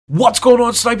What's going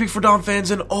on, Sniping for Dom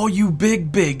fans and all you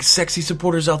big, sexy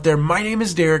supporters out there? My name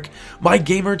is Derek. My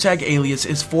gamer tag alias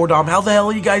is 4Dom. How the hell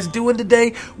are you guys doing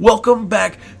today? Welcome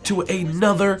back to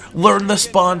another Learn the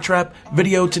Spawn Trap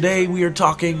video. Today we are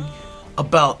talking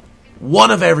about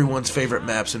one of everyone's favorite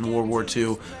maps in World War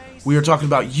II. We are talking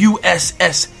about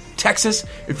USS Texas.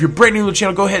 If you're brand new to the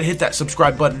channel, go ahead and hit that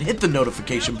subscribe button, hit the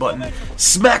notification button,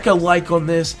 smack a like on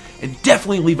this, and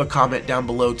definitely leave a comment down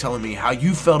below telling me how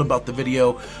you felt about the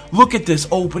video. Look at this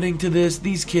opening to this.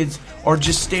 These kids are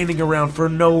just standing around for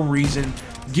no reason,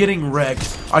 getting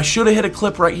wrecked. I should have hit a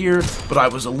clip right here, but I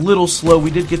was a little slow. We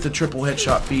did get the triple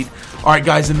headshot feed. Alright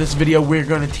guys, in this video we're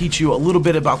going to teach you a little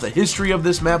bit about the history of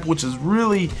this map, which is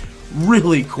really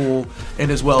cool, and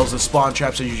as well as the spawn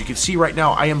traps. As you can see right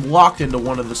now, I am locked into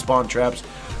one of the spawn traps.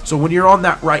 So when you're on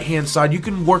that right hand side, you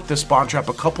can work the spawn trap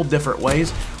a couple different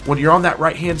ways. When you're on that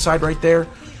right hand side right there,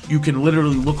 you can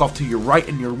literally look off to your right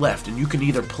and your left, and you can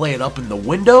either play it up in the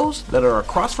windows that are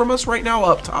across from us right now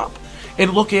up top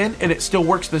and look in and it still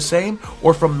works the same,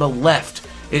 or from the left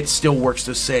it still works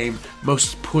the same,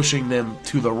 most pushing them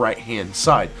to the right hand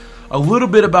side. A little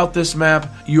bit about this map.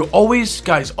 You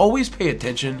guys always pay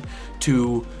attention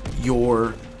to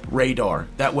your radar.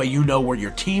 That way you know where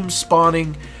your team's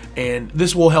spawning, and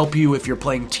this will help you if you're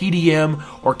playing TDM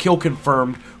or kill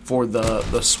confirmed for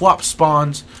the swap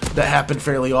spawns that happen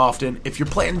fairly often. If you're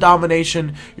playing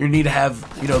domination, you need to have,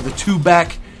 you know, the two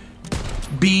back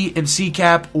B and C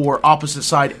cap, or opposite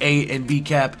side A and B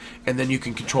cap, and then you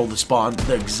can control the spawn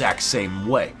the exact same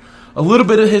way. A little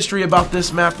bit of history about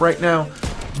this map right now.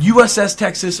 USS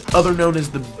Texas, other known as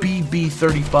the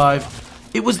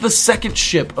BB-35, it was the second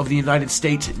ship of the United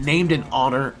States named in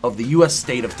honor of the U.S.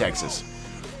 state of Texas.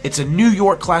 It's a New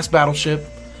York class battleship.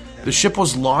 The ship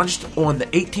was launched on the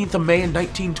 18th of May in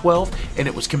 1912, and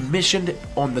it was commissioned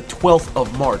on the 12th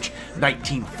of March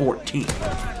 1914.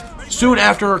 Soon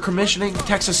after her commissioning,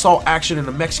 Texas saw action in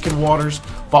the Mexican waters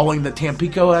following the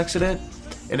Tampico accident,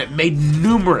 and it made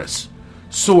numerous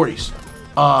sorties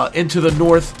into the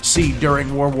North Sea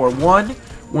during World War I,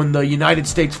 when the United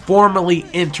States formally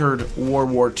entered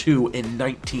World War II in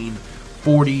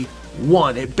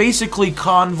 1941. It basically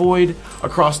convoyed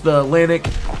across the Atlantic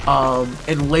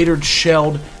and later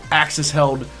shelled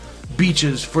Axis-held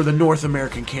beaches for the North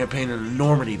American campaign and the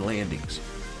Normandy landings.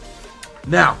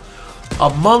 Now,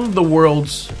 among the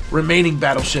world's remaining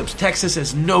battleships, Texas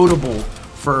is notable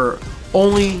for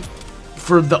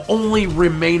the only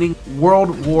remaining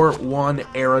World War I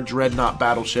era dreadnought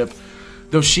battleship,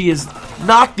 though she is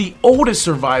not the oldest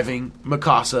surviving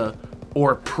Mikasa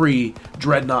or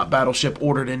pre-dreadnought battleship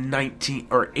ordered in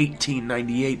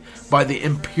 1898 by the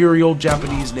Imperial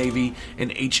Japanese Navy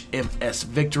and HMS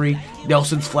Victory.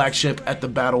 Nelson's flagship at the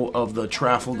Battle of the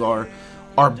Trafalgar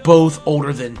are both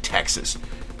older than Texas.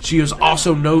 She is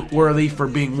also noteworthy for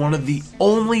being one of the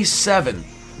only 7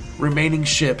 remaining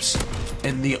ships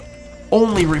and the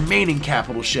only remaining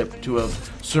capital ship to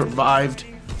have survived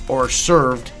or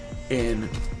served in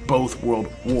both world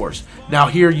wars. Now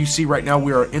here you see right now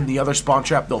we are in the other spawn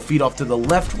trap. They'll feed off to the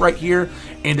left right here,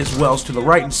 and as well as to the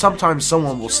right, and sometimes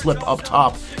someone will slip up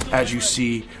top, as you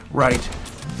see right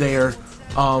there.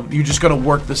 You're just going to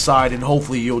work the side, and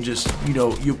hopefully you'll just, you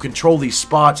know, you'll control these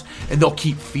spots and they'll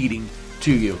keep feeding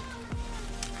to you.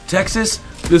 Texas,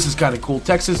 this is kind of cool.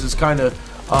 Texas is kind of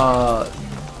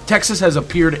Texas has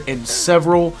appeared in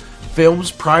several films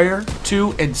prior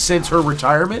to and since her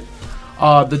retirement.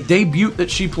 The debut that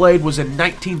she played was in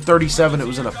 1937. It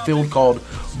was in a film called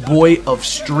Boy of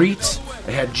Streets.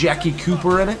 It had Jackie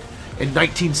Cooper in it. In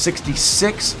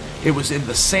 1966, it was in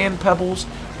The Sand Pebbles.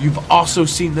 You've also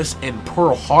seen this in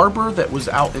Pearl Harbor, that was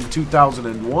out in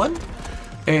 2001.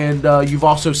 And you've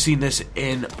also seen this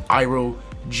in Iwo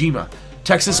Jima.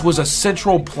 Texas was a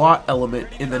central plot element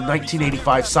in the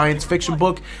 1985 science fiction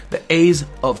book, The A's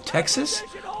of Texas,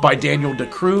 by Daniel De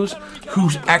Cruz, who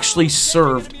actually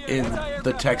served in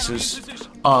the Texas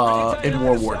in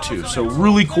World War II. So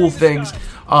really cool things.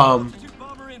 Now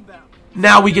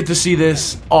we get to see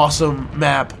this awesome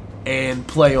map and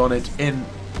play on it in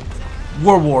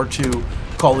World War II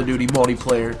Call of Duty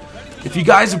multiplayer. If you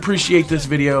guys appreciate this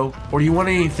video, or you want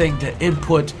anything to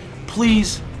input,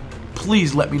 please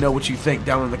let me know what you think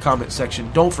down in the comment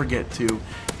section. Don't forget to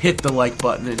hit the like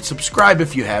button and subscribe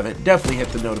if you haven't. Definitely hit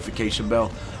the notification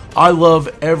bell. I love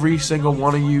every single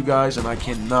one of you guys, and I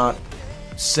cannot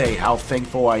say how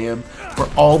thankful I am for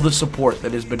all the support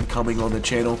that has been coming on the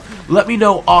channel. Let me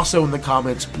know also in the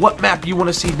comments what map you want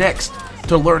to see next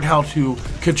to learn how to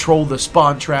control the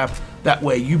spawn trap. That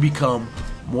way you become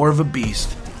more of a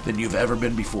beast than you've ever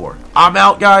been before. I'm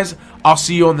out, guys. I'll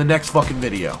see you on the next fucking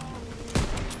video.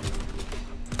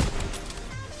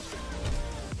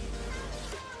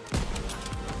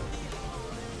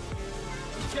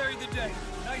 day.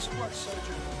 Nice work, soldier.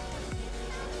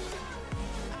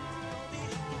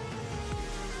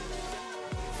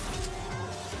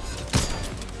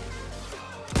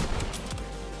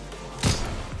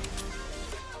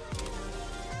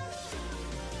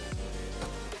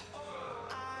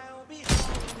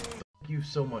 Thank you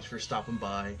so much for stopping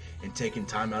by and taking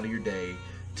time out of your day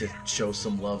to show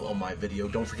some love on my video.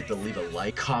 Don't forget to leave a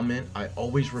like, comment. I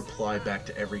always reply back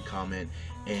to every comment,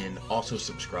 and also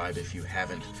subscribe if you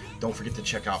haven't. Don't forget to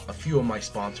check out a few of my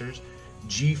sponsors.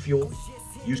 G Fuel,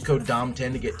 use code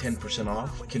DOM10 to get 10%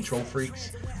 off. Control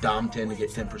Freaks, DOM10 to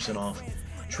get 10% off.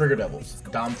 Trigger Devils,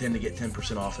 DOM10 to get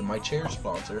 10% off, and my chair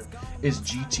sponsor is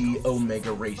GT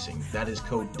Omega Racing. That is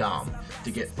code DOM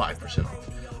to get 5% off.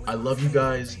 I love you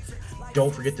guys.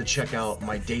 Don't forget to check out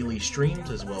my daily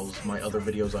streams as well as my other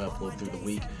videos I upload through the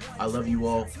week. I love you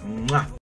all. Mwah!